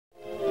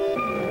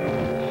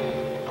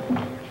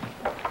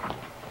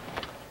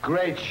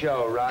Great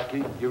show,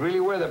 Rocky. You really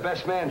were the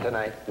best man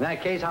tonight. In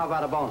that case, how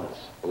about a bonus?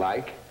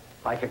 Like?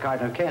 Like a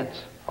carton of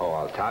Kent's. Oh,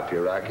 I'll top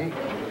you, Rocky.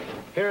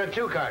 Here are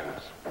 2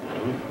 cartons.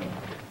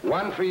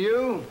 One for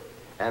you,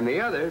 and the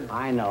other...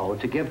 I know,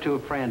 to give to a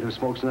friend who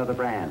smokes another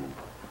brand.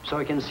 So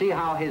he can see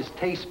how his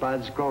taste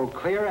buds grow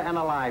clear and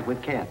alive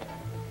with Kent.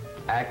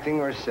 Acting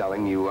or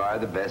selling, you are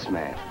the best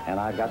man. And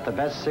I've got the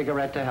best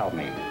cigarette to help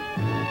me.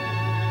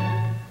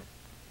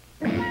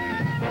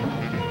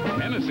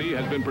 Hennesey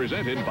has been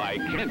presented by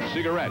Kent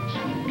Cigarettes.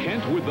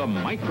 Kent with the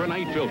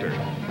micronite filter.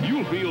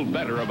 You'll feel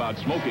better about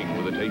smoking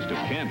with a taste of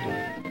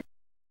Kent.